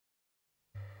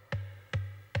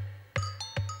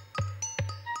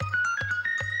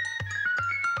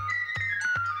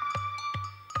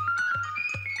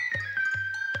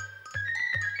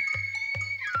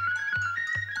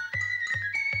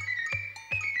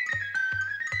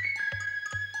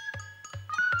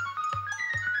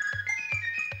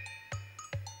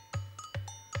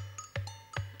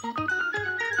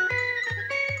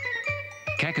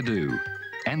Kakadu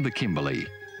and the Kimberley.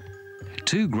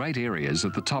 Two great areas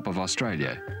at the top of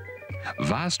Australia.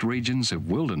 Vast regions of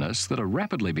wilderness that are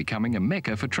rapidly becoming a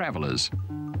mecca for travellers.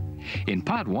 In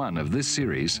part one of this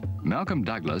series, Malcolm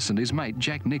Douglas and his mate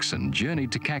Jack Nixon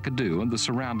journeyed to Kakadu and the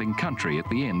surrounding country at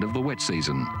the end of the wet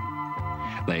season.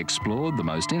 They explored the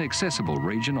most inaccessible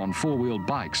region on four-wheeled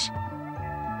bikes,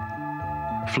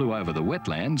 flew over the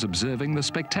wetlands observing the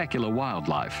spectacular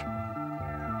wildlife,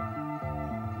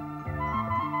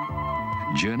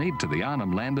 journeyed to the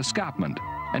Arnhem Land Escarpment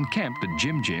and camped at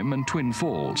Jim Jim and Twin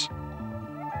Falls.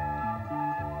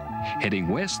 Heading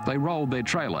west, they rolled their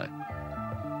trailer,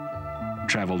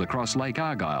 travelled across Lake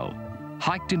Argyle,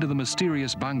 hiked into the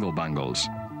mysterious Bungle Bungles,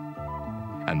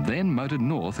 and then motored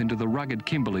north into the rugged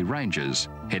Kimberley Ranges,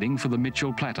 heading for the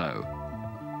Mitchell Plateau.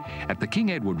 At the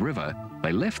King Edward River,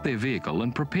 they left their vehicle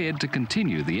and prepared to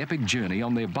continue the epic journey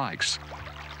on their bikes.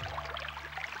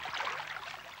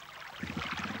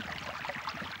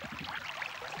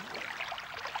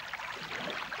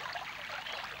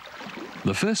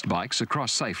 The first bikes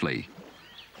across safely.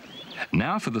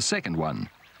 Now for the second one.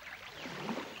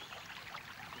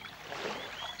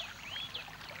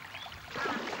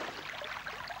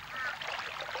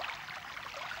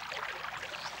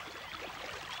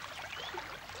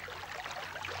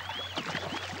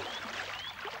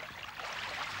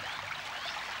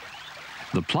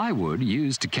 The plywood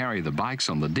used to carry the bikes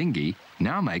on the dinghy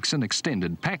now makes an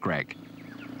extended pack rack.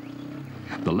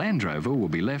 The Land Rover will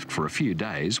be left for a few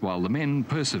days while the men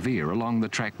persevere along the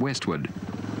track westward.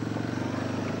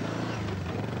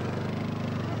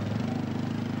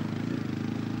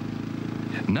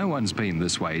 No one's been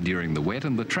this way during the wet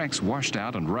and the track's washed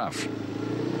out and rough.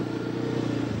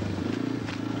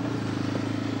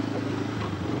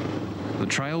 The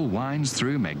trail winds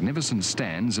through magnificent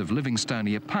stands of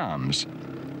Livingstonia palms.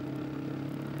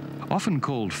 Often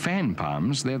called fan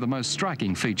palms, they're the most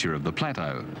striking feature of the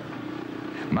plateau.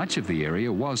 Much of the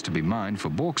area was to be mined for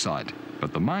bauxite,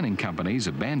 but the mining companies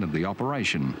abandoned the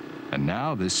operation, and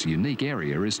now this unique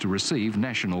area is to receive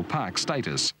national park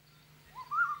status.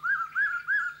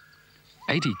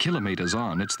 80 kilometres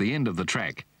on, it's the end of the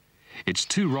track. It's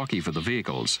too rocky for the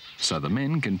vehicles, so the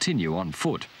men continue on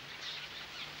foot.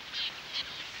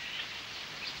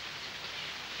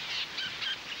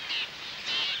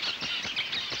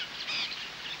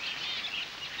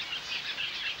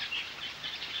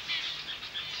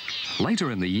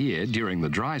 Later in the year, during the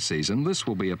dry season, this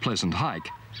will be a pleasant hike,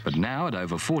 but now at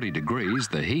over 40 degrees,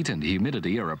 the heat and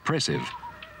humidity are oppressive.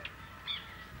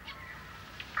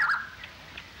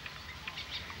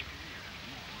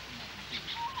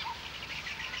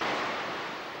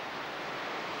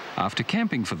 After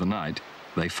camping for the night,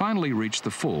 they finally reach the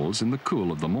falls in the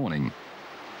cool of the morning.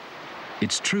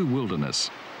 It's true wilderness.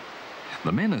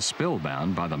 The men are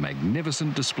spellbound by the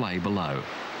magnificent display below.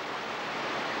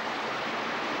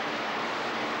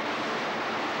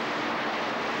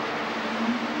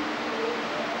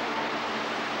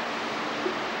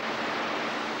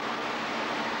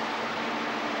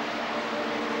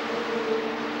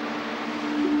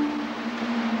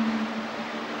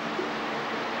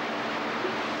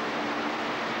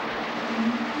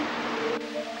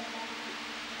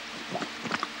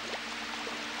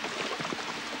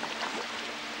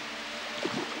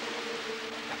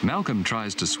 Malcolm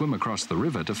tries to swim across the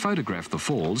river to photograph the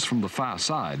falls from the far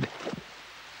side.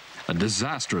 A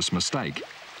disastrous mistake.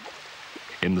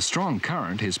 In the strong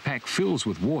current, his pack fills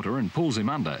with water and pulls him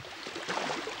under.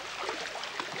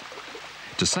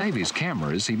 To save his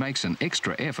cameras, he makes an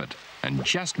extra effort and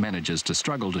just manages to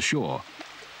struggle to shore.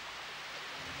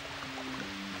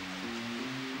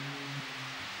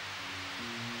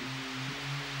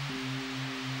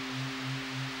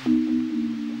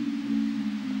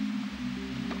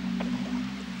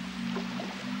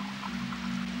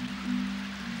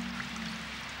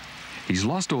 He's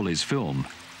lost all his film,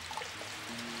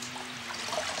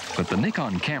 but the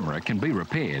Nikon camera can be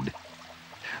repaired.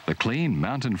 The clean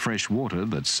mountain fresh water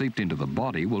that's seeped into the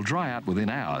body will dry out within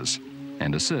hours,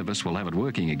 and a service will have it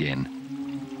working again.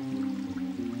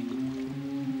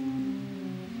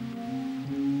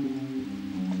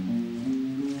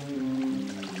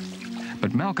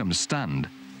 But Malcolm's stunned.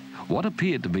 What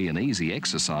appeared to be an easy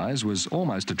exercise was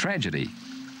almost a tragedy.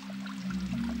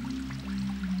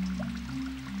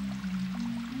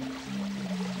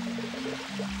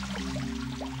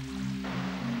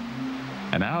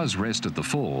 An hour's rest at the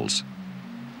falls.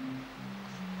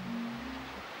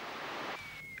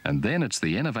 And then it's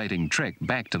the enervating trek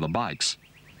back to the bikes.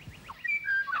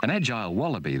 An agile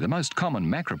wallaby, the most common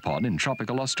macropod in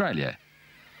tropical Australia.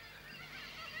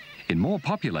 In more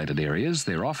populated areas,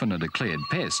 they're often a declared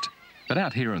pest, But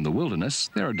out here in the wilderness,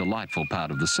 they're a delightful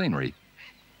part of the scenery.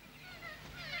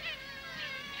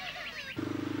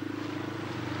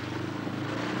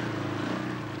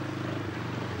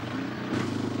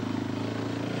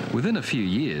 Within a few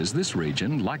years, this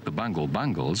region, like the Bungle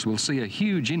Bungles, will see a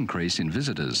huge increase in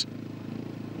visitors.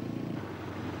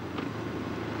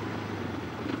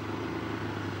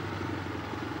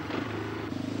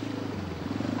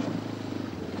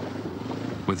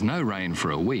 With no rain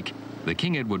for a week, the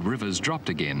King Edward River's dropped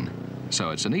again,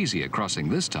 so it's an easier crossing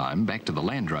this time back to the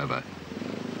Land Rover.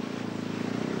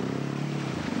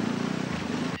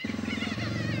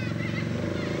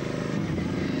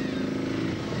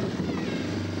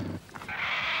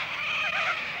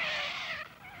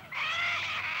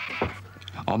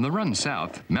 On the run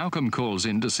south, Malcolm calls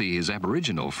in to see his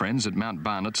Aboriginal friends at Mount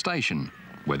Barnett Station,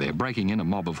 where they're breaking in a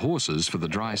mob of horses for the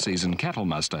dry season cattle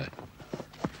muster.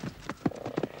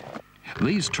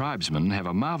 These tribesmen have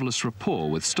a marvellous rapport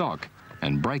with stock,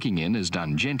 and breaking in is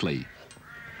done gently,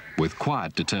 with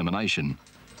quiet determination.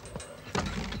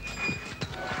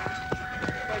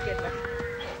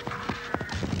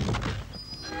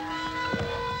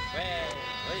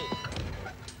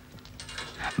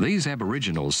 These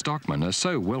Aboriginal stockmen are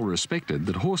so well respected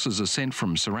that horses are sent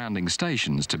from surrounding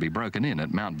stations to be broken in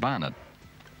at Mount Barnett.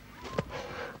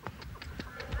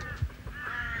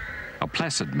 A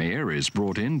placid mare is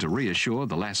brought in to reassure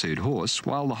the lassoed horse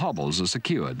while the hobbles are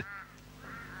secured.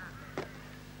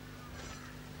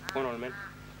 Hold on a minute.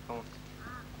 Hold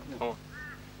on.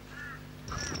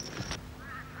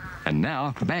 And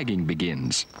now bagging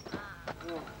begins.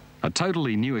 A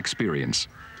totally new experience.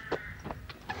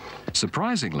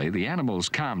 Surprisingly, the animals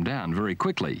calm down very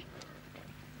quickly.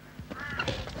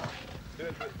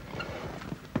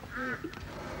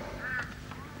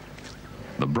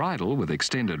 The bridle with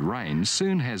extended reins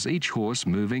soon has each horse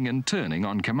moving and turning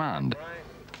on command.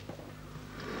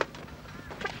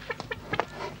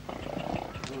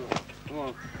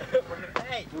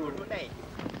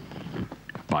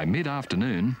 By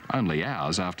mid-afternoon, only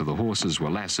hours after the horses were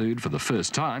lassoed for the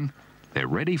first time, they're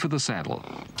ready for the saddle.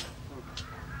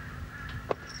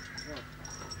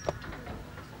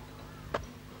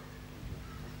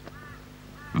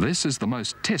 This is the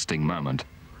most testing moment.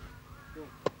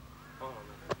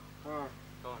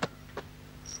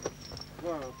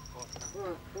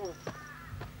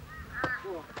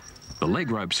 The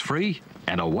leg rope's free,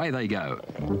 and away they go.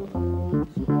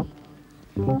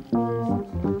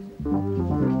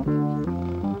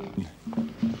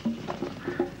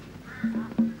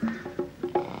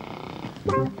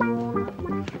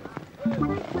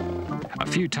 A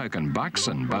few token bucks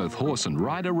and both horse and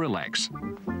rider relax.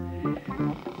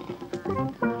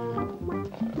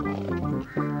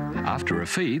 After a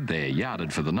feed, they're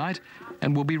yarded for the night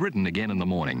and will be ridden again in the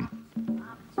morning.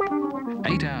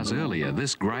 8 hours earlier,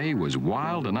 this grey was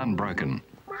wild and unbroken.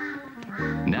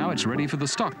 Now it's ready for the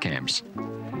stock camps.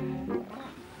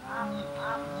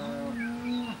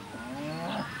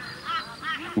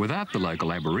 Without the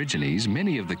local Aborigines,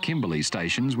 many of the Kimberley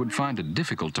stations would find it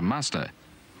difficult to muster.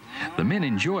 The men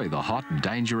enjoy the hot,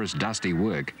 dangerous, dusty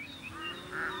work.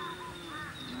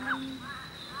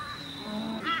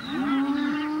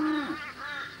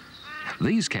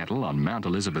 These cattle on Mount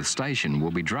Elizabeth Station will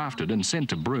be drafted and sent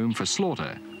to Broome for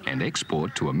slaughter and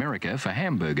export to America for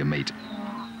hamburger meat.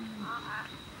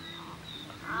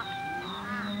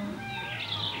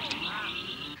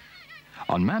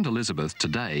 On Mount Elizabeth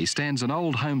today stands an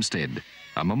old homestead,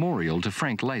 a memorial to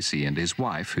Frank Lacey and his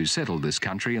wife who settled this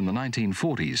country in the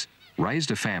 1940s,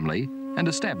 raised a family and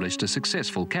established a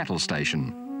successful cattle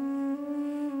station.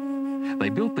 They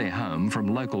built their home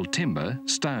from local timber,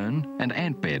 stone and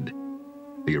ant bed.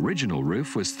 The original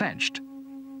roof was thatched.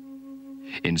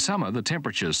 In summer, the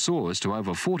temperature soars to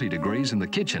over 40 degrees in the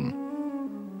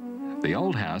kitchen. The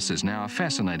old house is now a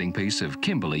fascinating piece of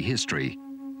Kimberley history.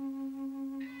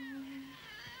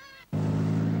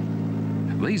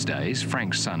 These days,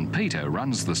 Frank's son Peter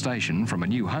runs the station from a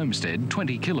new homestead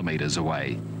 20 kilometres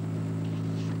away.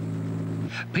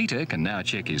 Peter can now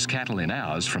check his cattle in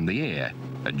hours from the air,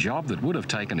 a job that would have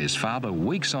taken his father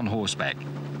weeks on horseback.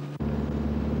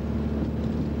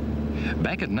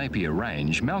 Back at Napier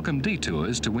Range, Malcolm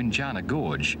detours to Winjana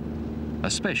Gorge, a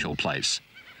special place.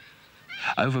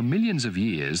 Over millions of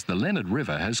years, the Leonard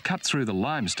River has cut through the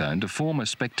limestone to form a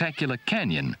spectacular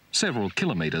canyon several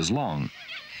kilometres long.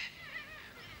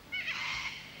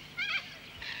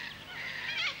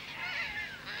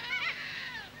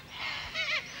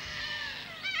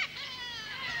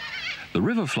 The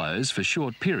river flows for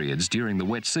short periods during the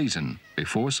wet season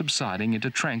before subsiding into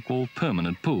tranquil,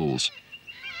 permanent pools.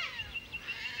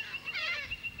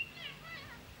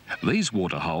 These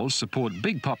waterholes support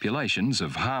big populations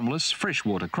of harmless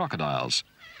freshwater crocodiles.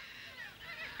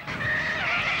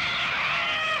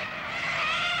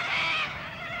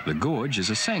 The gorge is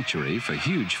a sanctuary for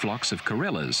huge flocks of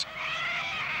corellas,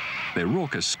 their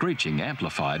raucous screeching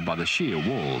amplified by the sheer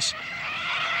walls.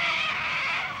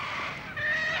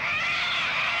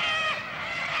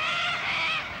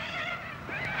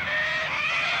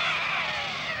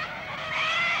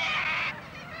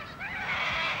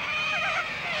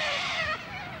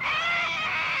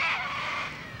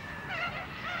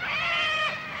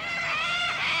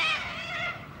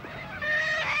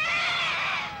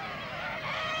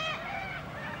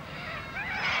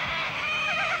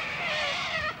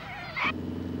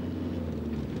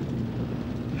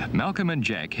 Malcolm and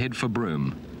Jack head for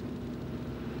Broome,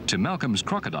 to Malcolm's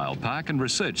Crocodile Park and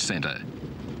Research Centre.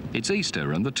 It's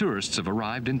Easter and the tourists have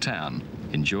arrived in town,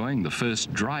 enjoying the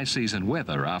first dry season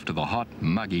weather after the hot,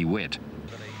 muggy wet.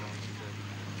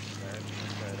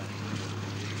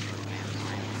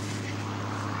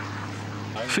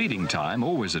 Feeding time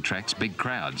always attracts big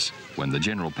crowds, when the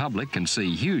general public can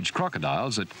see huge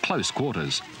crocodiles at close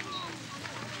quarters.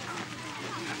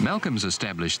 Malcolm's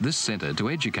established this centre to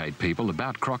educate people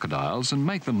about crocodiles and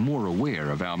make them more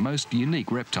aware of our most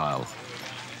unique reptile.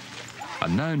 A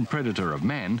known predator of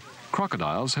man,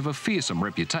 crocodiles have a fearsome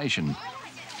reputation.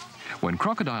 When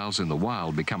crocodiles in the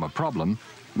wild become a problem,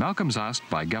 Malcolm's asked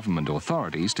by government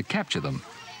authorities to capture them.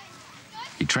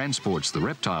 He transports the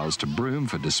reptiles to Broome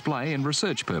for display and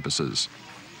research purposes.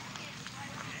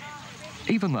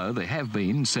 Even though there have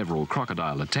been several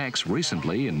crocodile attacks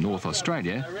recently in North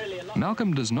Australia,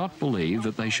 Malcolm does not believe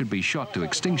that they should be shot to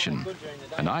extinction,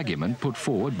 an argument put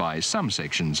forward by some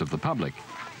sections of the public.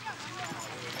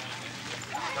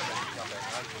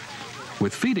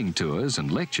 With feeding tours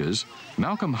and lectures,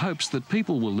 Malcolm hopes that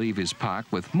people will leave his park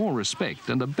with more respect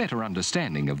and a better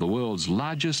understanding of the world's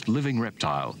largest living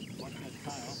reptile.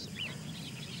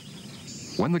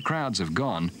 When the crowds have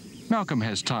gone, Malcolm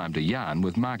has time to yarn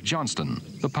with Mark Johnston,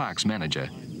 the park's manager.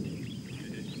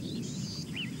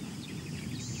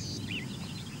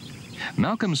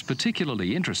 Malcolm's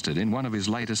particularly interested in one of his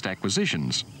latest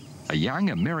acquisitions, a young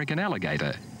American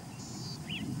alligator.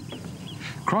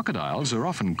 Crocodiles are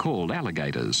often called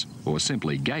alligators, or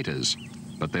simply gators,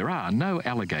 but there are no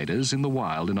alligators in the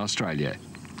wild in Australia.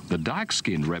 The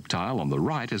dark-skinned reptile on the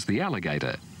right is the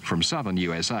alligator, from southern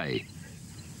USA.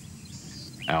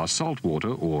 Our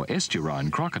saltwater or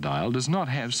estuarine crocodile does not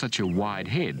have such a wide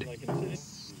head.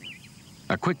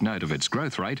 A quick note of its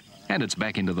growth rate, and it's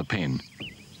back into the pen.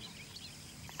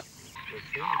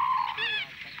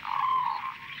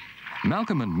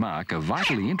 Malcolm and Mark are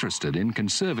vitally interested in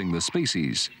conserving the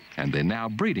species, and they're now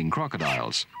breeding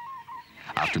crocodiles.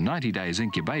 After 90 days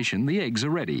incubation, the eggs are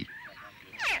ready.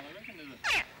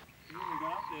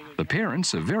 The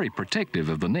parents are very protective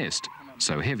of the nest,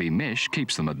 so heavy mesh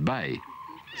keeps them at bay.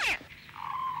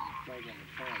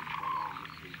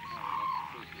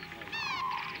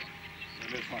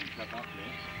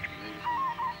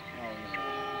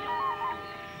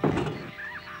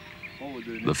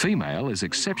 The female is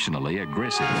exceptionally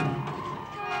aggressive.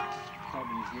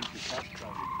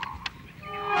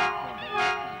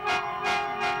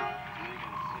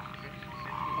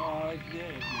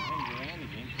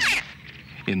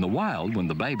 In the wild, when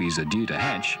the babies are due to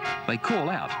hatch, they call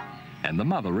out, and the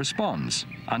mother responds,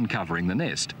 uncovering the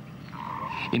nest.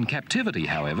 In captivity,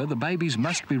 however, the babies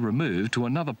must be removed to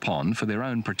another pond for their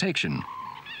own protection.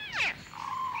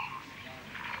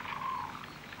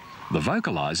 The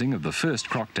vocalising of the first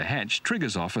croc to hatch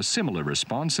triggers off a similar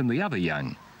response in the other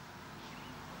young.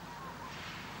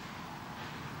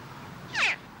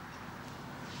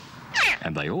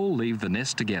 And they all leave the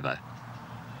nest together.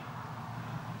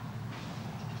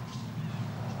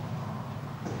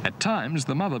 At times,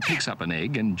 the mother picks up an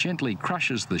egg and gently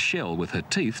crushes the shell with her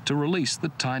teeth to release the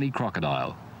tiny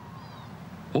crocodile.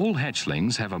 All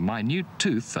hatchlings have a minute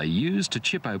tooth they use to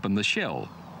chip open the shell.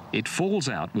 It falls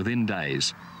out within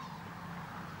days.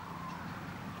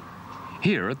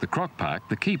 Here at the Croc Park,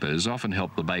 the keepers often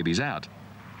help the babies out.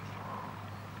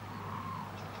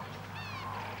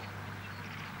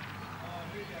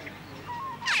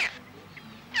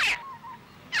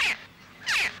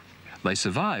 They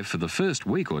survive for the first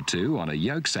week or two on a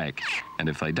yolk sac, and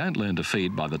if they don't learn to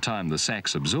feed by the time the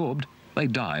sac's absorbed, they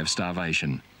die of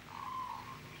starvation.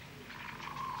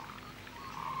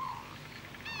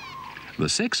 The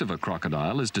sex of a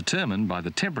crocodile is determined by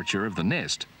the temperature of the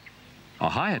nest. A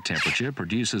higher temperature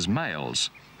produces males.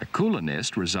 A cooler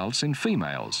nest results in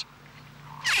females.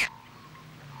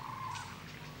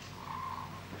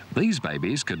 These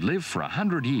babies could live for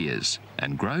 100 years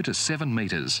and grow to 7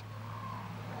 metres.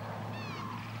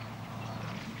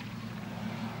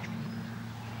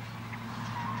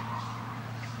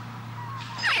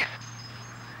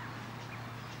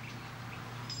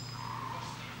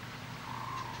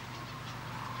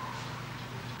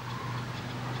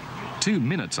 2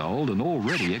 minutes old and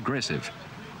already aggressive.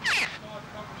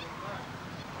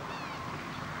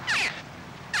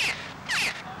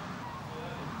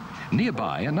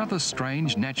 Nearby, another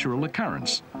strange natural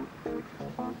occurrence.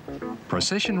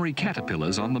 Processionary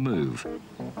caterpillars on the move.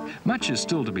 Much is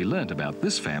still to be learnt about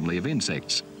this family of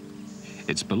insects.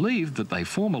 It's believed that they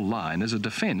form a line as a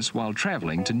defence while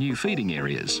travelling to new feeding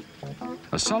areas.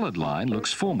 A solid line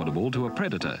looks formidable to a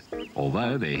predator,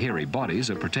 although their hairy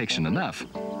bodies are protection enough.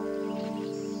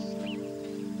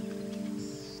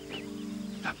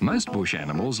 Most bush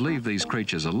animals leave these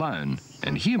creatures alone,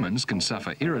 and humans can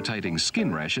suffer irritating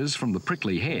skin rashes from the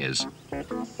prickly hairs.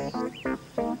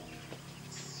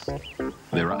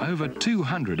 There are over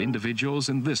 200 individuals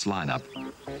in this lineup.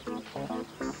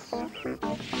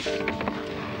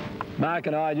 Mark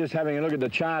and I are just having a look at the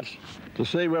charts to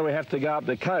see where we have to go up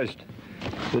the coast.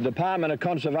 The Department of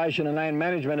Conservation and Land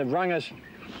Management have rung us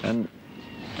and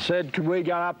said could we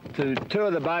go up to 2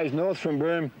 of the bays north from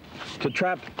Broome to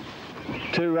trap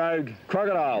 2 rogue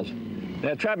crocodiles.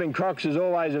 Now, trapping crocs is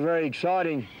always a very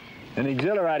exciting and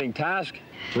exhilarating task.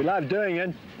 We love doing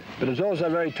it, but it's also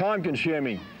very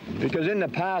time-consuming because in the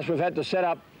past we've had to set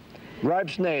up rope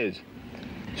snares.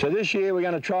 So this year we're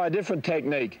going to try a different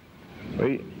technique.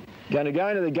 We're going to go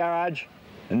into the garage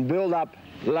and build up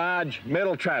large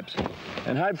metal traps,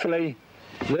 and hopefully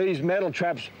these metal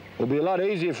traps will be a lot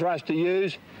easier for us to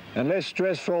use and less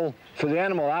stressful for the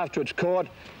animal after it's caught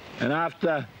and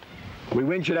after we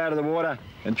winch it out of the water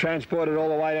and transport it all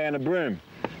the way down to Broome.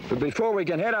 But before we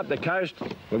can head up the coast,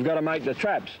 we've got to make the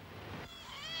traps.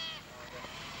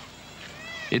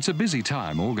 It's a busy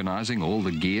time organising all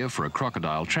the gear for a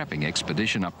crocodile trapping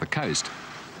expedition up the coast.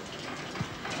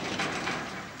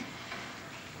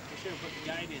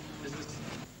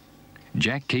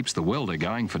 Jack keeps the welder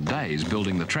going for days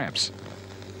building the traps.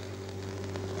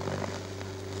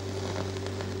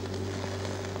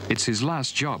 It's his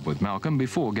last job with Malcolm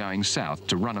before going south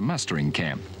to run a mustering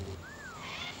camp.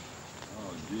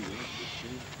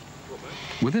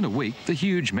 Within a week, the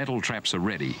huge metal traps are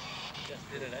ready.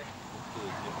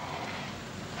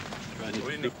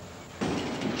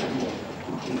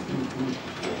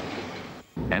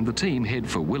 And the team head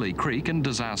for Willie Creek and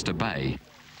Disaster Bay.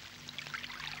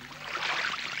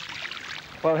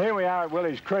 Well, here we are at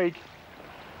Willie's Creek.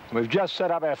 We've just set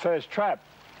up our first trap.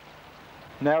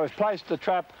 Now, we've placed the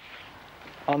trap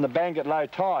on the bank at low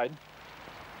tide.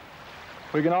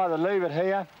 We can either leave it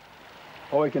here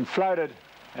or we can float it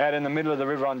out in the middle of the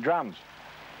river on drums.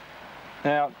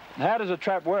 Now, how does a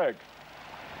trap work?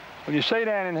 Well, you see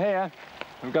down in here,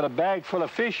 we've got a bag full of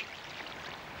fish,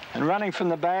 and running from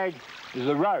the bag is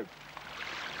a rope.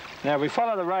 Now, we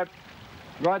follow the rope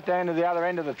right down to the other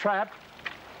end of the trap,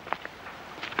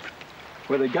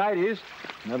 where the gate is.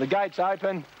 Now, the gate's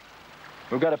open.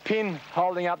 We've got a pin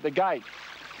holding up the gate.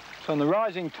 So on the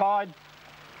rising tide,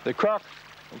 the croc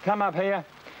will come up here,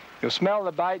 he'll smell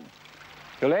the bait,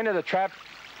 he'll enter the trap,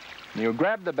 and he'll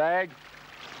grab the bag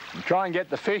and try and get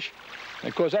the fish. And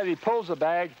of course, as he pulls the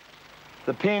bag,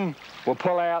 the pin will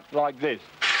pull out like this.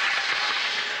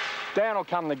 Down will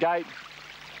come the gate.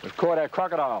 We've caught our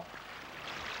crocodile.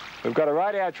 We've got a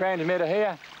radio transmitter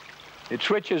here. It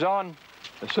switches on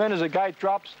as soon as the gate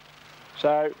drops.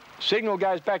 So signal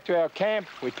goes back to our camp.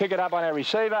 We pick it up on our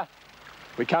receiver.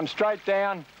 We come straight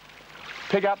down,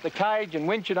 pick up the cage and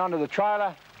winch it onto the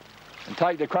trailer and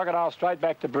take the crocodile straight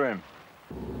back to Broome.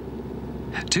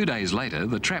 2 days later,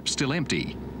 the trap's still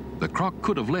empty. The croc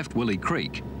could have left Willie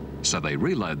Creek, so they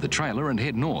reload the trailer and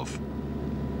head north.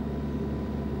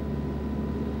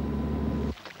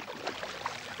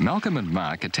 Malcolm and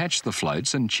Mark attach the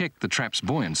floats and check the trap's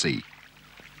buoyancy.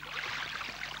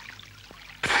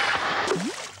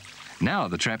 Now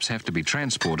the traps have to be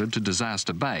transported to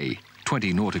Disaster Bay,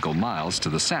 20 nautical miles to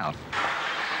the south.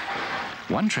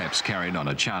 One trap's carried on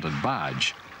a chartered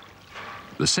barge,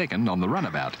 the second on the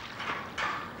runabout.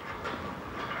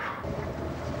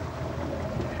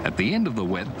 At the end of the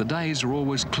wet, the days are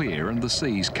always clear and the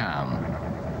seas calm.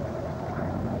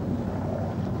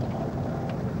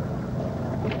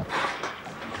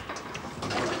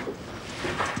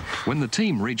 When the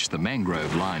team reach the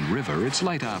mangrove-lined river, it's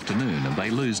late afternoon and they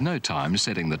lose no time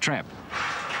setting the trap.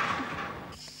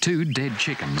 2 dead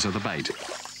chickens are the bait.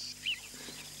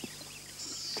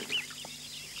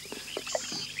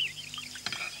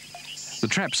 The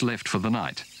trap's left for the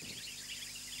night.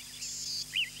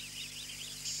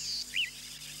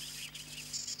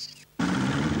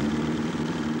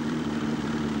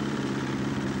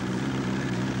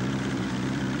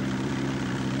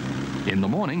 In the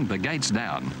morning, the gate's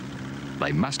down.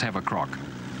 They must have a croc.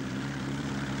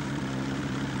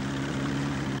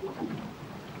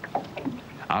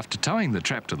 After towing the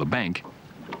trap to the bank,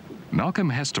 Malcolm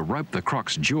has to rope the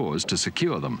croc's jaws to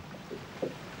secure them.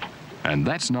 And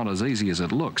that's not as easy as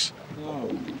it looks. Oh.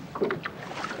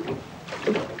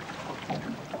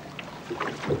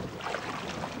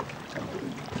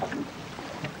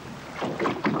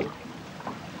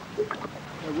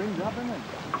 The wind's up, isn't it?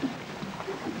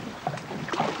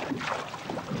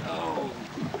 Oh.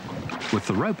 With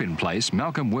the rope in place,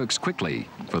 Malcolm works quickly,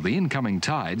 for the incoming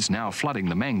tide's now flooding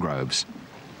the mangroves.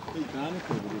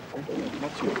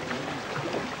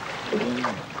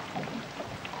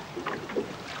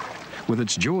 With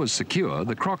its jaws secure,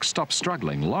 the croc stops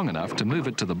struggling long enough to move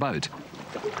it to the boat.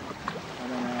 I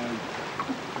don't know.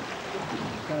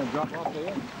 It's going to drop off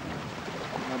there.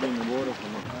 I'll be in the water for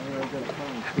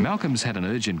me. Malcolm's had an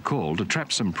urgent call to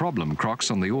trap some problem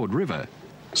crocs on the Ord River.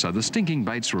 So the stinking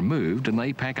bait's removed and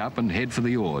they pack up and head for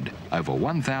the Ord, over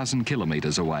 1,000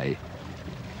 kilometres away.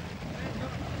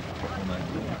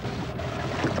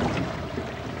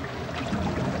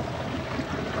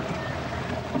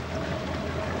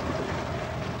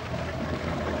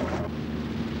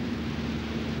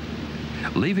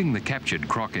 Leaving the captured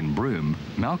croc in Broome,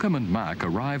 Malcolm and Mark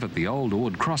arrive at the old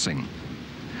Ord crossing.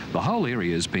 The whole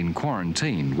area's been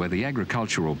quarantined where the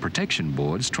Agricultural Protection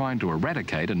Board's trying to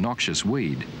eradicate a noxious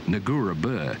weed, Ngura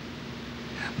burr.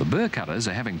 The burr cutters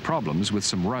are having problems with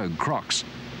some rogue crocs.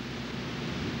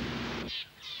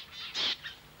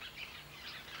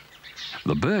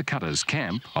 The burr cutters'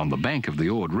 camp on the bank of the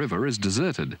Ord River is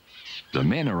deserted. The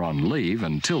men are on leave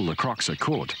until the crocs are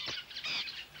caught.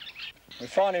 We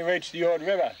finally reached the Ord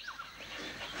River,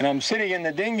 and I'm sitting in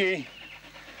the dinghy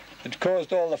that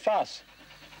caused all the fuss.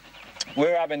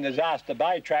 We're up in Disaster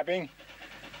Bay trapping.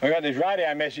 We got this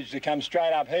radio message to come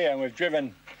straight up here, and we've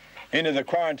driven into the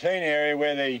quarantine area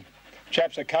where the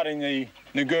chaps are cutting the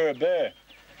Ngura burr.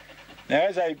 Now,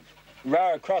 as they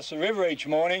row across the river each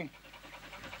morning,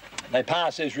 they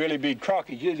pass this really big croc.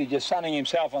 He's usually just sunning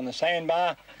himself on the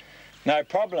sandbar, no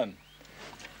problem.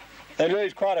 They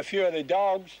lose quite a few of their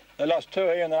dogs. They lost 2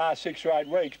 here in the last 6 or 8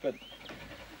 weeks, but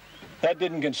that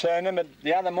didn't concern them. But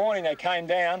the other morning they came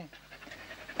down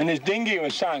and this dinghy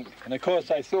was sunk. And of course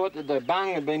they thought that the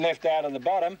bung had been left out of the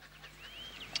bottom.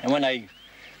 And when they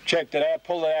checked it out,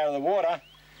 pulled it out of the water,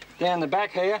 down the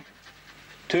back here,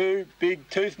 2 big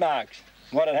tooth marks.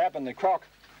 What had happened, the croc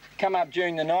come up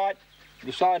during the night,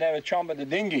 decided to have a chomp at the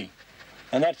dinghy.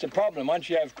 And that's the problem. Once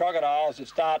you have crocodiles that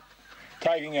start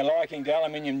taking a liking to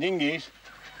aluminium dinghies,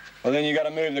 well, then you've got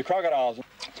to move the crocodiles.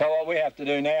 So what we have to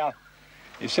do now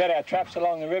is set our traps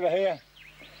along the river here,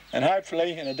 and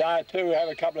hopefully in a day or two we'll have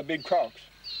a couple of big crocs.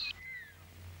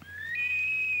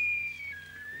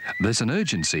 There's an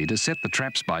urgency to set the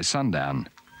traps by sundown.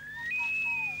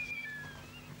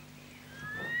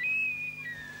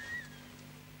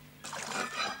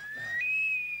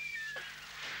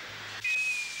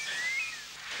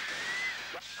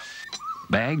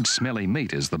 Bagged, smelly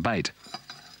meat is the bait.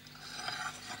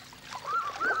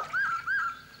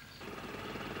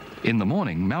 In the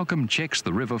morning, Malcolm checks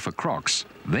the river for crocs,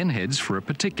 then heads for a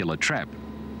particular trap.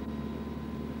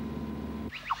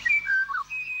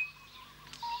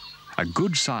 A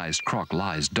good-sized croc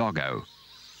lies doggo.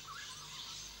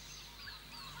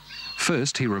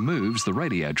 First, he removes the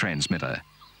radio transmitter.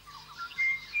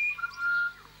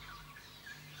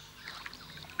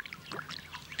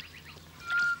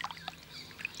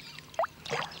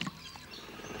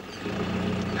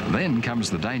 Then comes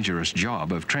the dangerous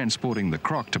job of transporting the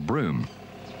croc to Broome.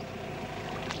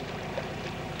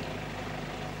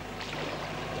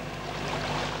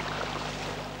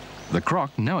 The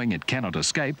croc, knowing it cannot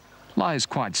escape, lies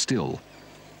quite still.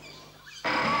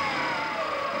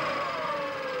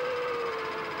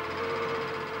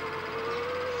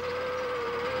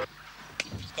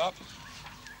 Stop.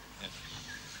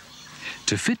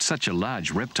 To fit such a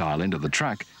large reptile into the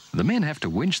truck, the men have to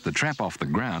winch the trap off the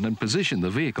ground and position the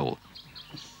vehicle.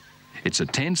 It's a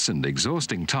tense and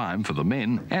exhausting time for the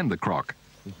men and the croc.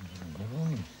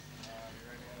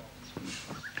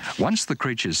 Once the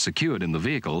creature's secured in the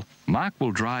vehicle, Mark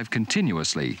will drive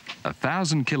continuously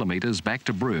 1,000 kilometres back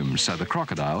to Broome so the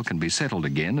crocodile can be settled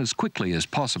again as quickly as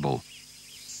possible.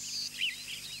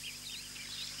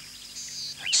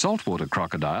 Saltwater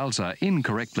crocodiles are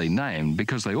incorrectly named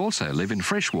because they also live in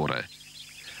freshwater.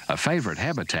 A favourite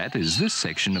habitat is this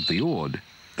section of the Ord,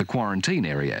 the quarantine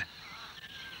area.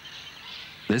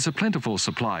 There's a plentiful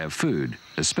supply of food,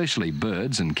 especially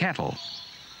birds and cattle.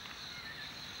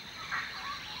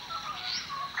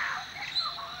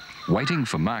 Waiting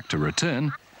for Mark to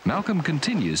return, Malcolm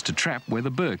continues to trap where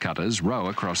the burr cutters row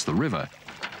across the river.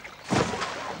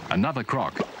 Another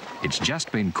croc. It's just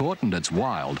been caught and it's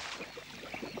wild.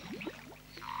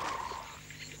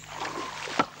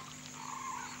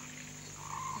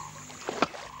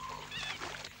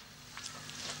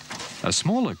 A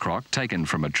smaller croc taken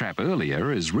from a trap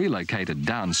earlier is relocated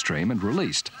downstream and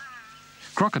released.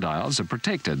 Crocodiles are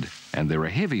protected, and there are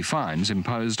heavy fines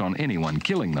imposed on anyone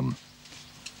killing them.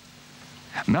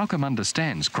 Malcolm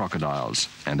understands crocodiles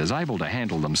and is able to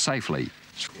handle them safely.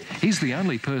 He's the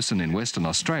only person in Western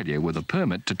Australia with a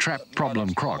permit to trap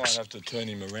problem crocs. I might have to turn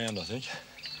him around, I think.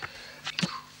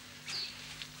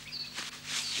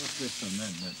 What's this on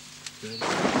that?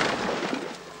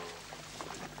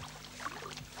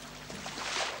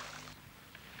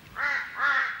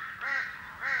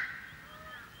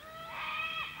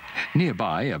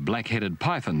 Nearby are black-headed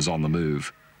pythons on the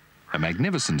move, a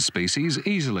magnificent species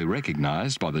easily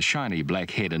recognised by the shiny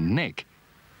black head and neck.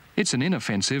 It's an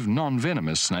inoffensive,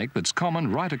 non-venomous snake that's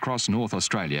common right across North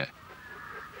Australia.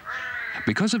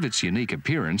 Because of its unique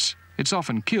appearance, it's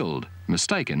often killed,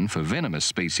 mistaken for venomous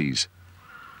species.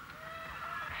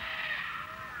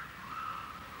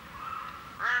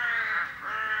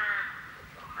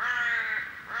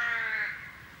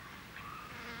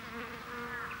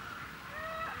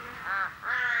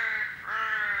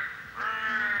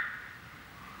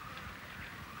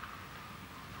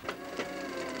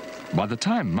 By the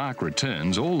time Mark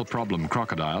returns, all the problem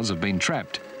crocodiles have been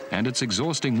trapped, and it's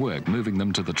exhausting work moving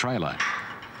them to the trailer.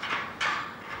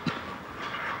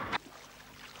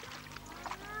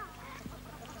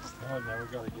 Oh, no,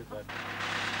 we've got to get that.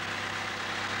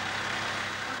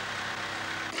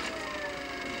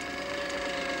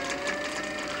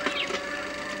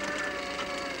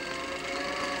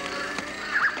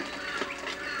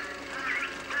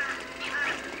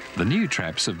 The new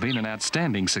traps have been an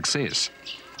outstanding success.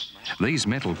 These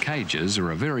metal cages are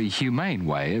a very humane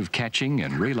way of catching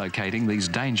and relocating these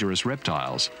dangerous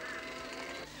reptiles.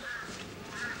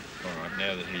 All right,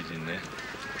 now that he's in there.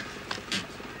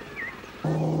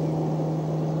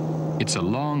 It's a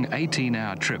long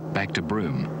 18-hour trip back to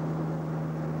Broome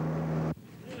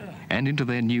and into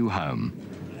their new home.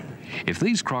 If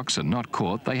these crocs are not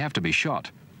caught, they have to be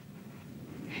shot.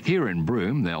 Here in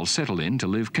Broome, they'll settle in to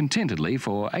live contentedly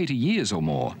for 80 years or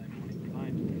more.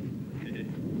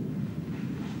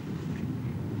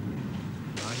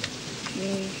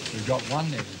 We've got one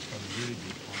there that's got a really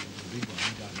big one, the big one.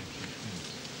 We don't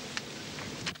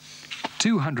have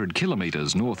 200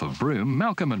 kilometres north of Broome,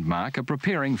 Malcolm and Mark are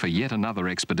preparing for yet another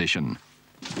expedition.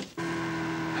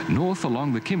 North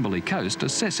along the Kimberley coast,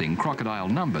 assessing crocodile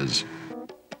numbers.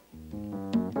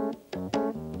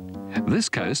 This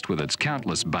coast, with its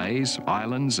countless bays,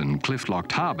 islands and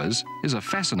cliff-locked harbours, is a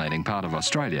fascinating part of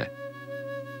Australia.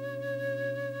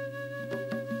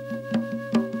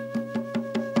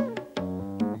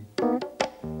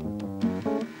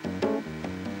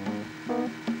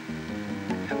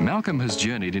 Malcolm has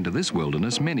journeyed into this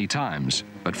wilderness many times,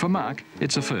 but for Mark,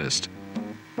 it's a first.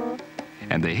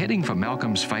 And they're heading for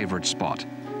Malcolm's favourite spot.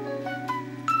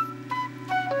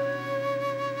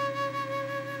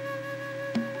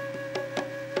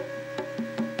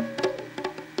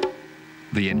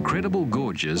 The incredible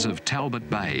gorges of Talbot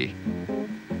Bay.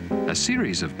 A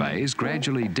series of bays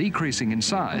gradually decreasing in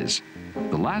size,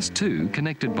 the last two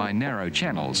connected by narrow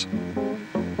channels.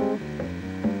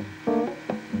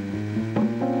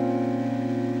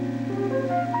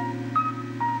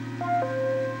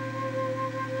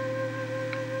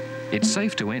 It's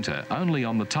safe to enter only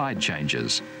on the tide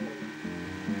changes.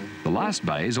 The last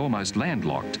bay is almost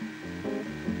landlocked.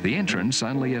 The entrance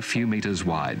only a few metres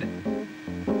wide.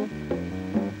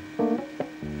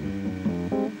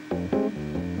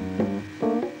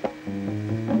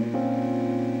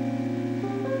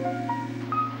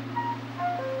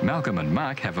 Malcolm and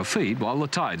Mark have a feed while the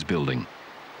tide's building.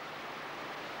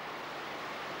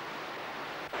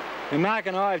 And Mark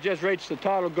and I have just reached the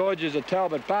tidal gorges of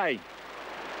Talbot Bay.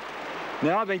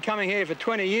 Now, I've been coming here for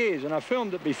 20 years and I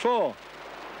filmed it before,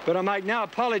 but I make no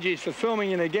apologies for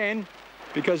filming it again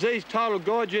because these tidal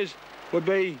gorges would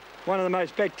be one of the most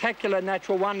spectacular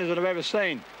natural wonders that I've ever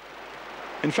seen.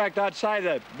 In fact, I'd say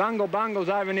that Bungles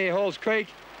over near Halls Creek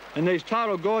and these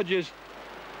tidal gorges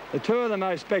are two of the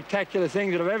most spectacular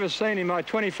things that I've ever seen in my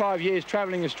 25 years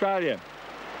travelling Australia.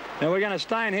 Now, we're going to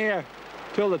stay in here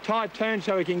till the tide turns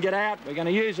so we can get out. We're going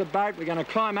to use a boat, we're going to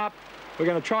climb up, we're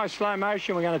going to try slow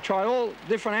motion, we're going to try all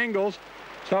different angles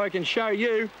so I can show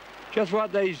you just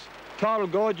what these tidal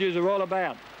gorges are all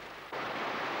about.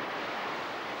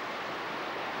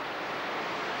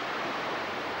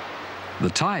 The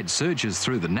tide surges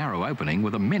through the narrow opening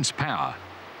with immense power,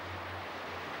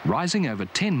 rising over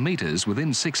 10 metres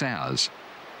within 6 hours.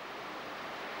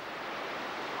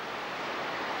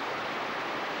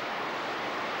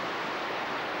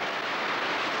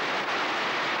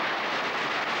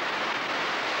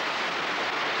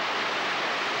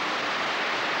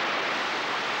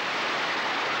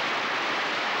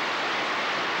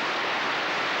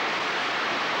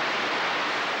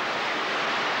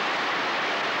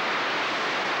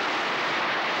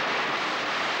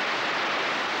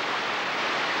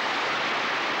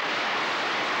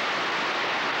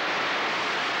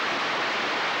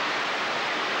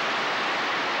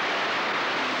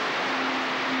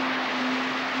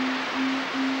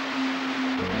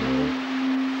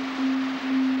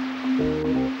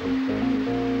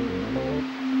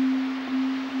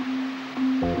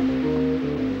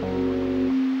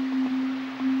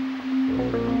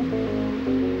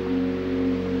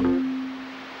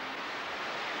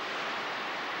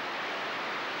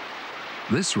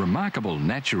 This remarkable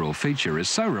natural feature is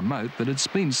so remote that it's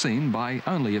been seen by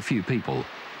only a few people.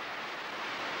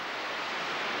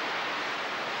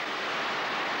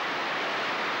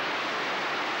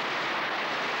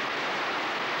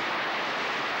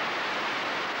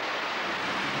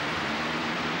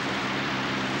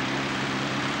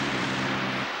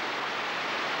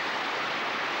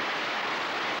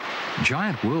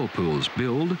 Giant whirlpools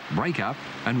build, break up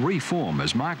and reform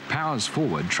as Mark powers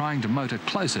forward, trying to motor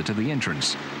closer to the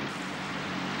entrance.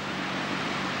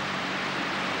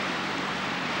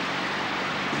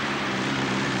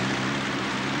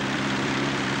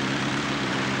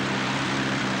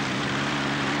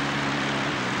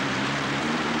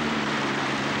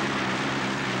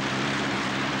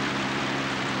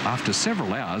 After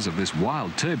several hours of this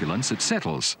wild turbulence, it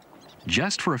settles,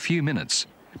 just for a few minutes,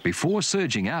 before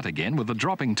surging out again with a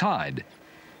dropping tide.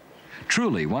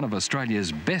 Truly one of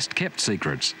Australia's best kept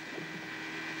secrets.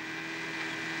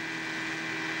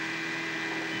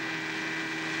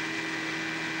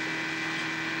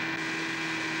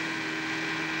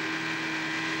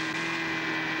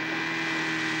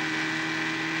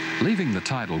 Leaving the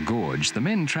tidal gorge, the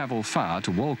men travel far to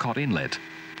Walcott Inlet,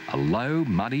 a low,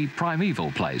 muddy,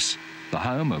 primeval place, the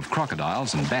home of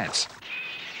crocodiles and bats.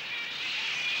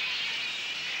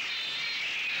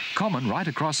 Common right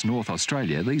across North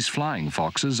Australia, these flying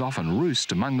foxes often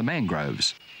roost among the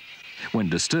mangroves. When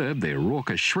disturbed, their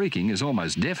raucous shrieking is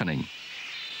almost deafening.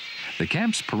 The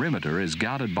camp's perimeter is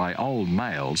guarded by old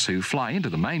males who fly into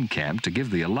the main camp to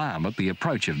give the alarm at the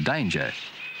approach of danger.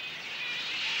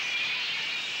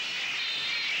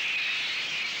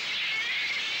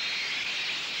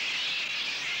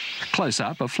 Close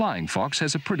up, a flying fox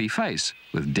has a pretty face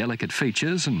with delicate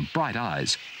features and bright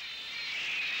eyes.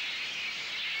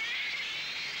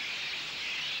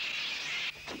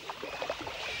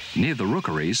 Near the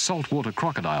rookeries, saltwater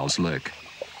crocodiles lurk,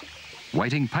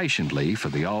 waiting patiently for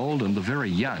the old and the very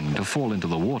young to fall into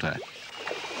the water.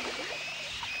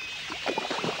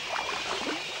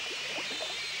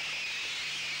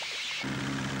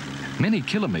 Many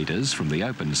kilometres from the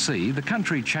open sea, the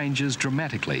country changes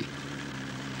dramatically.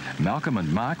 Malcolm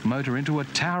and Mark motor into a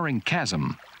towering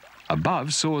chasm.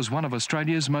 Above soars one of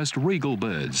Australia's most regal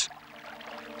birds,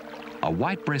 a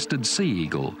white-breasted sea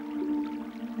eagle.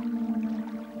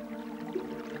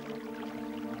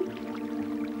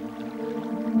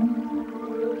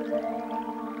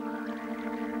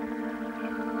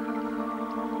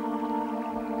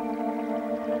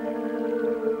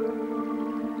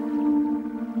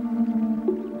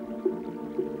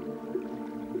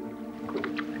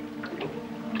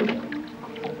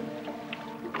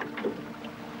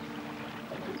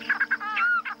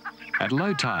 At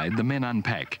low tide, the men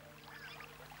unpack.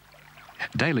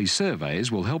 Daily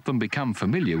surveys will help them become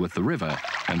familiar with the river,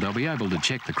 and they'll be able to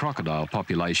check the crocodile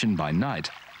population by night.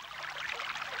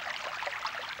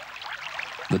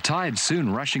 The tide's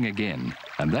soon rushing again,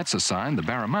 and that's a sign the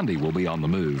barramundi will be on the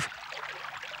move.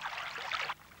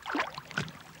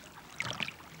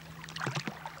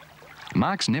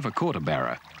 Mark's never caught a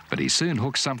barra, but he soon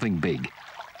hooks something big.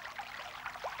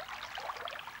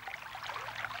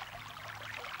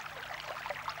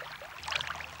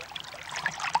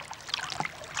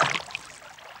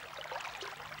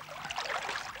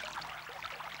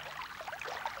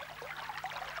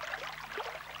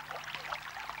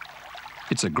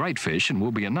 It's a great fish and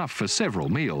will be enough for several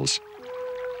meals.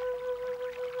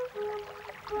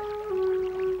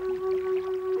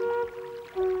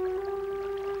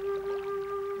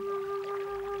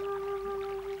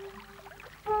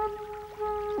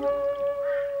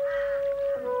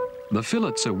 The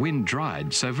fillets are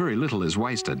wind-dried, so very little is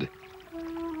wasted.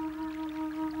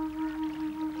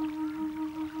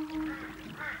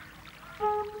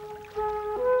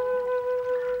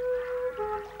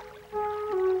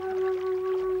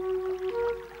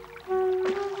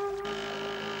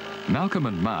 Malcolm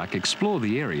and Mark explore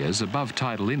the areas above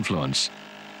tidal influence.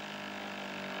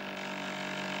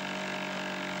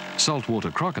 Saltwater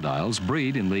crocodiles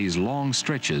breed in these long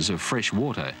stretches of fresh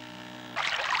water.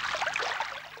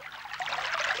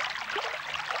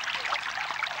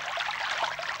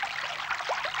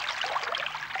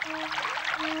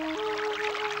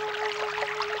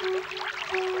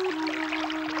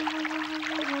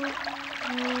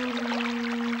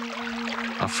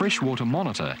 A freshwater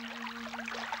monitor.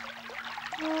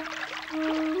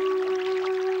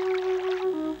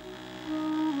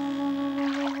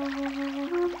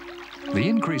 The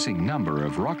increasing number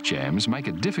of rock jams make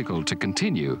it difficult to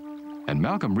continue, and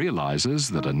Malcolm realises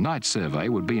that a night survey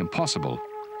would be impossible.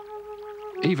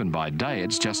 Even by day,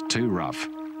 it's just too rough.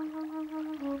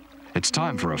 It's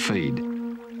time for a feed.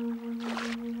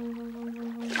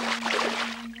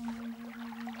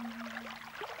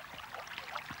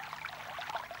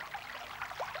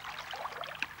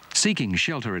 Seeking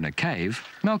shelter in a cave,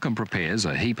 Malcolm prepares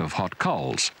a heap of hot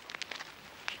coals.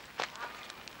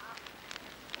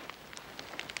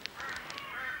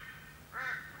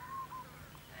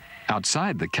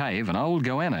 Outside the cave, an old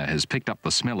goanna has picked up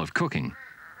the smell of cooking.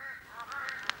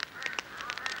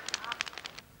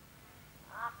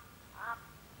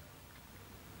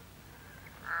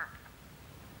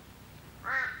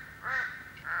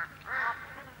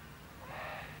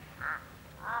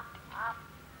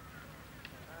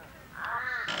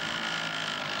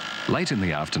 Late in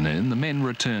the afternoon, the men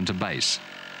return to base.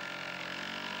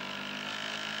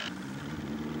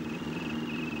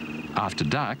 After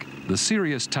dark, the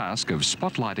serious task of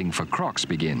spotlighting for crocs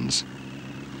begins.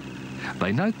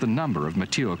 They note the number of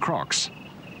mature crocs,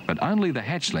 but only the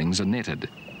hatchlings are netted.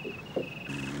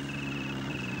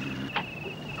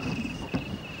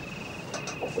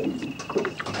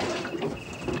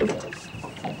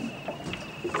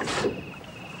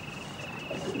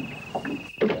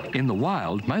 In the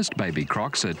wild, most baby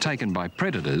crocs are taken by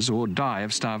predators or die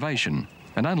of starvation,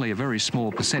 and only a very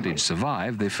small percentage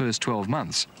survive their first 12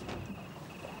 months.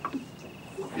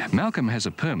 Malcolm has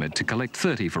a permit to collect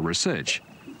 30 for research,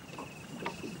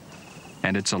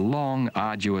 and it's a long,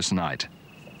 arduous night.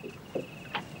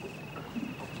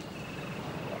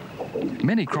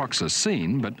 Many crocs are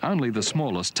seen, but only the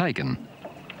smallest taken.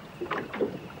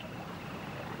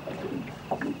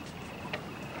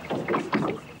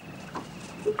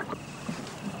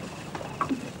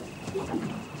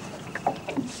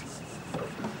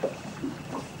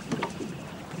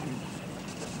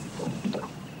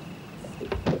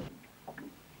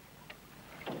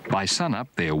 By sunup,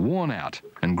 they're worn out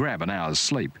and grab an hour's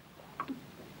sleep.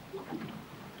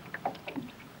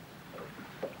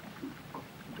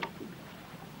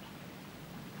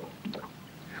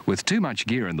 With too much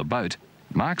gear in the boat,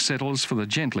 Mark settles for the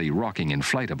gently rocking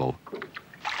inflatable.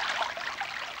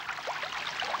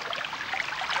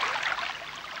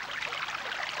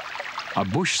 A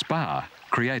bush spa,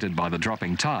 created by the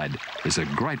dropping tide, is a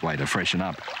great way to freshen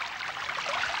up.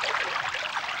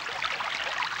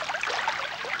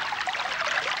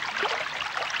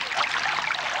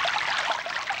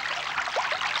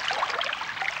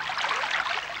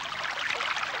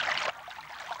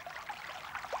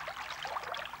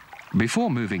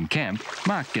 Before moving camp,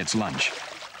 Mark gets lunch.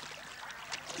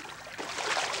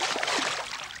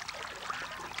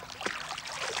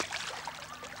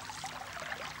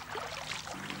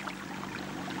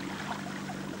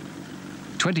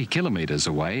 "20 kilometres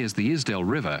away is the Isdell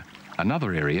River,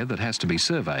 another area that has to be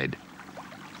surveyed.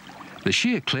 The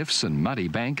sheer cliffs and muddy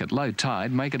bank at low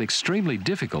tide make it extremely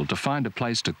difficult to find a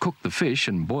place to cook the fish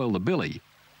and boil the billy.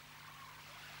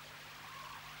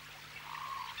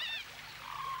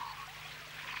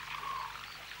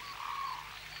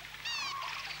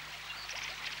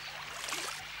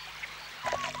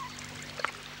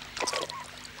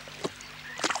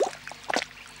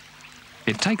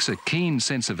 It takes a keen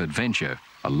sense of adventure,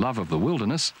 a love of the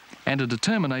wilderness, and a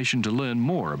determination to learn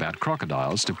more about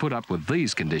crocodiles to put up with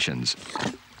these conditions.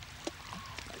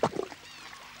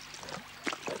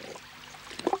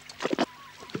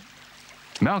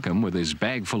 Malcolm, with his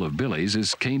bag full of billies,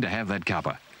 is keen to have that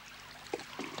cuppa.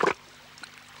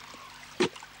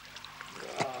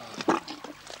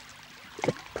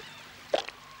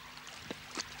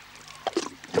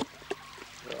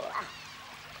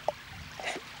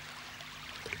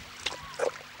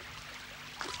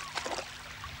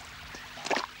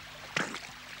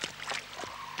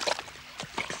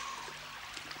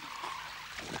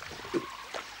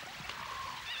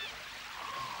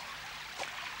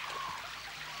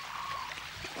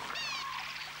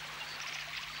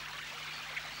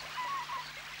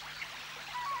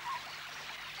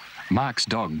 Mark's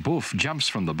dog Boof jumps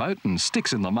from the boat and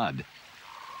sticks in the mud.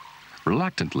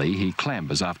 Reluctantly, he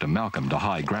clambers after Malcolm to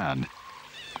high ground.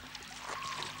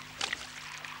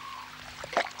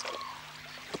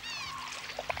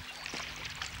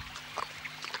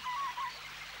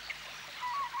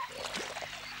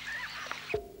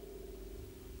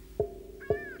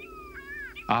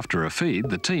 After a feed,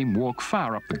 the team walk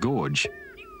far up the gorge.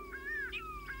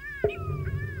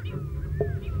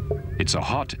 It's a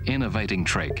hot, enervating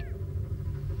trek.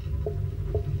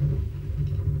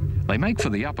 They make for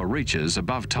the upper reaches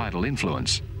above tidal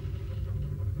influence.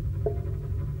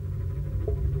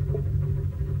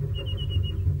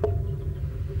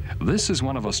 This is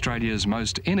one of Australia's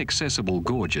most inaccessible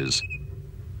gorges.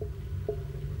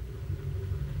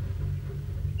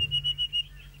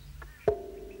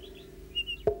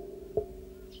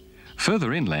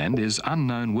 Further inland is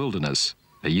unknown wilderness,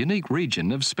 a unique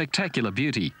region of spectacular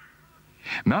beauty.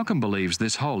 Malcolm believes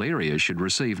this whole area should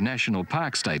receive national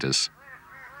park status.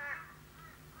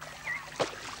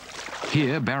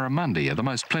 Here, barramundi are the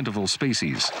most plentiful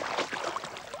species.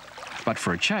 But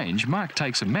for a change, Mark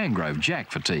takes a mangrove jack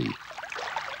for tea.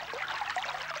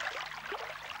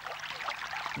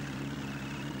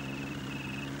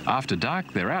 After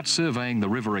dark, they're out surveying the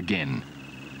river again.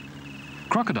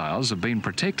 Crocodiles have been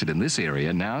protected in this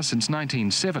area now since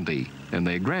 1970, and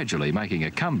they're gradually making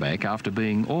a comeback after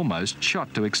being almost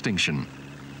shot to extinction.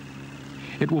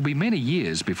 It will be many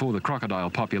years before the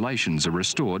crocodile populations are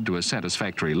restored to a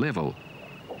satisfactory level.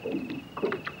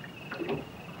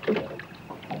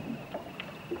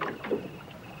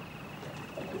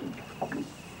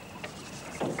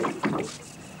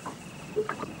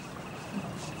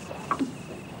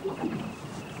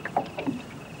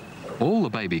 All the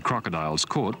baby crocodiles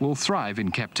caught will thrive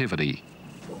in captivity.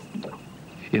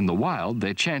 In the wild,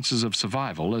 their chances of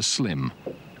survival are slim.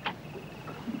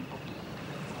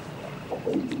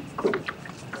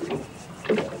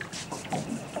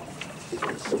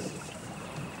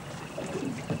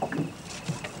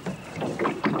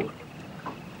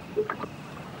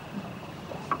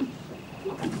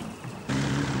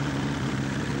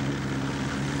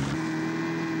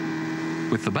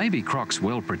 With the baby crocs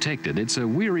well protected, it's a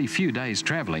weary few days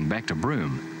travelling back to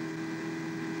Broome.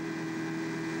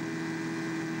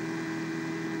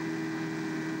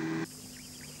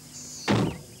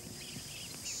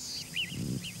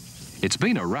 It's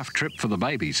been a rough trip for the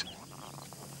babies.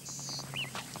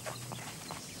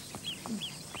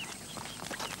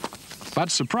 But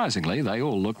surprisingly, they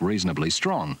all look reasonably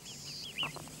strong.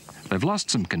 They've lost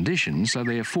some condition, so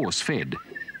they're force-fed.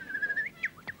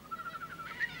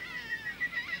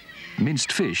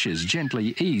 Minced fish is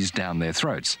gently eased down their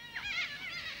throats.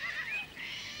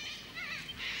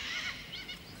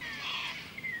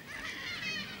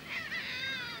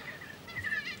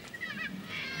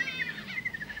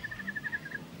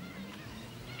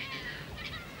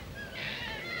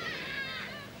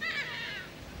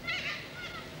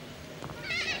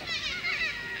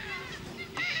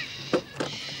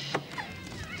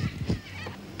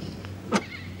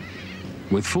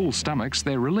 With full stomachs,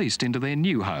 they're released into their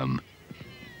new home.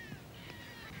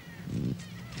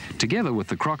 Together with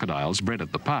the crocodiles bred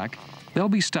at the park, they'll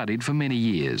be studied for many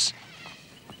years.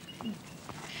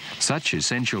 Such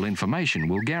essential information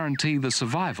will guarantee the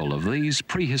survival of these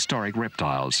prehistoric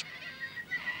reptiles.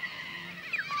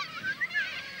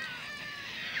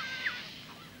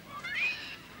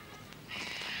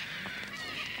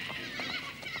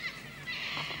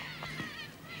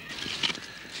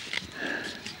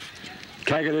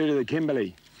 Kakadu to the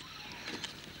Kimberley.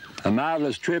 A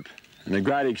marvellous trip and a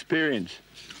great experience.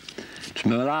 It's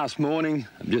my last morning.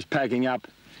 I'm just packing up,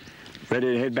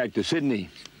 ready to head back to Sydney.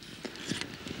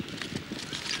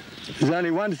 There's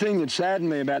only one thing that saddened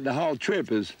me about the whole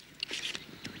trip is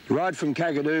right from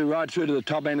Kakadu, right through to the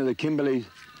top end of the Kimberley,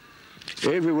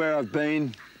 everywhere I've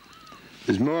been,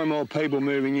 there's more and more people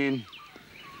moving in,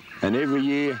 and every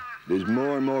year there's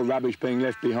more and more rubbish being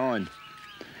left behind.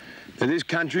 Now, this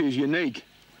country is unique.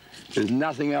 There's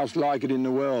nothing else like it in the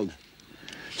world.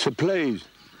 So please,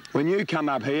 when you come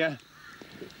up here,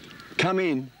 come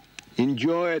in,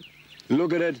 enjoy it,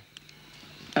 look at it,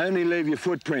 only leave your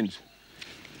footprints.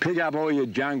 Pick up all your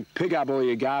junk, pick up all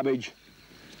your garbage,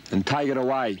 and take it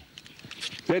away.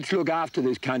 Let's look after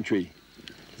this country.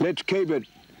 Let's keep it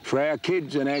for our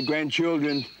kids and our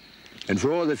grandchildren and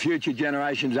for all the future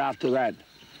generations after that.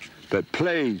 But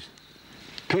please,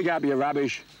 pick up your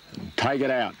rubbish and take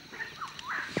it out.